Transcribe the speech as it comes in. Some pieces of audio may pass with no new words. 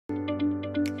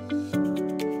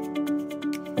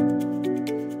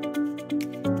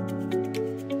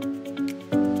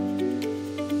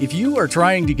If you are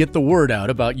trying to get the word out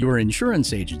about your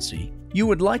insurance agency, you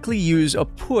would likely use a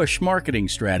push marketing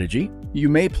strategy. You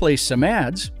may place some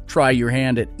ads, try your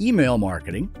hand at email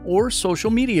marketing, or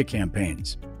social media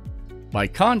campaigns. By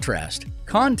contrast,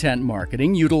 content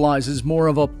marketing utilizes more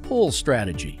of a pull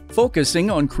strategy, focusing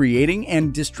on creating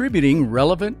and distributing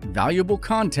relevant, valuable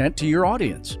content to your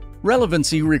audience.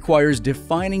 Relevancy requires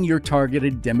defining your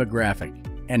targeted demographic,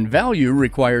 and value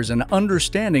requires an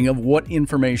understanding of what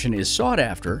information is sought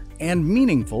after and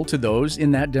meaningful to those in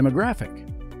that demographic.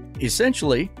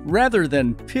 Essentially, rather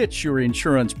than pitch your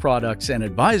insurance products and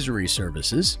advisory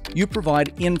services, you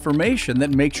provide information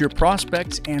that makes your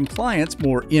prospects and clients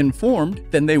more informed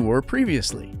than they were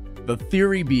previously. The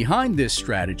theory behind this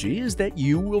strategy is that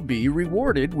you will be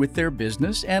rewarded with their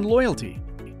business and loyalty.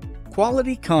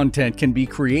 Quality content can be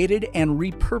created and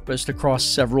repurposed across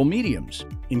several mediums,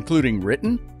 including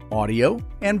written, audio,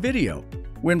 and video.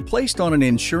 When placed on an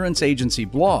insurance agency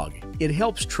blog, it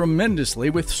helps tremendously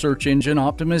with search engine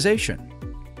optimization.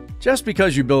 Just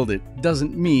because you build it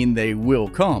doesn't mean they will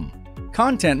come.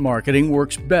 Content marketing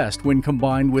works best when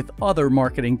combined with other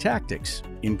marketing tactics,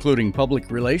 including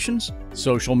public relations,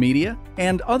 social media,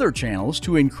 and other channels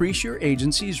to increase your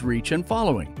agency's reach and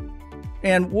following.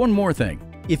 And one more thing.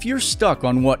 If you're stuck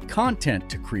on what content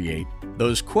to create,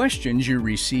 those questions you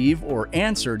receive or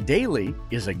answer daily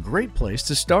is a great place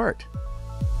to start.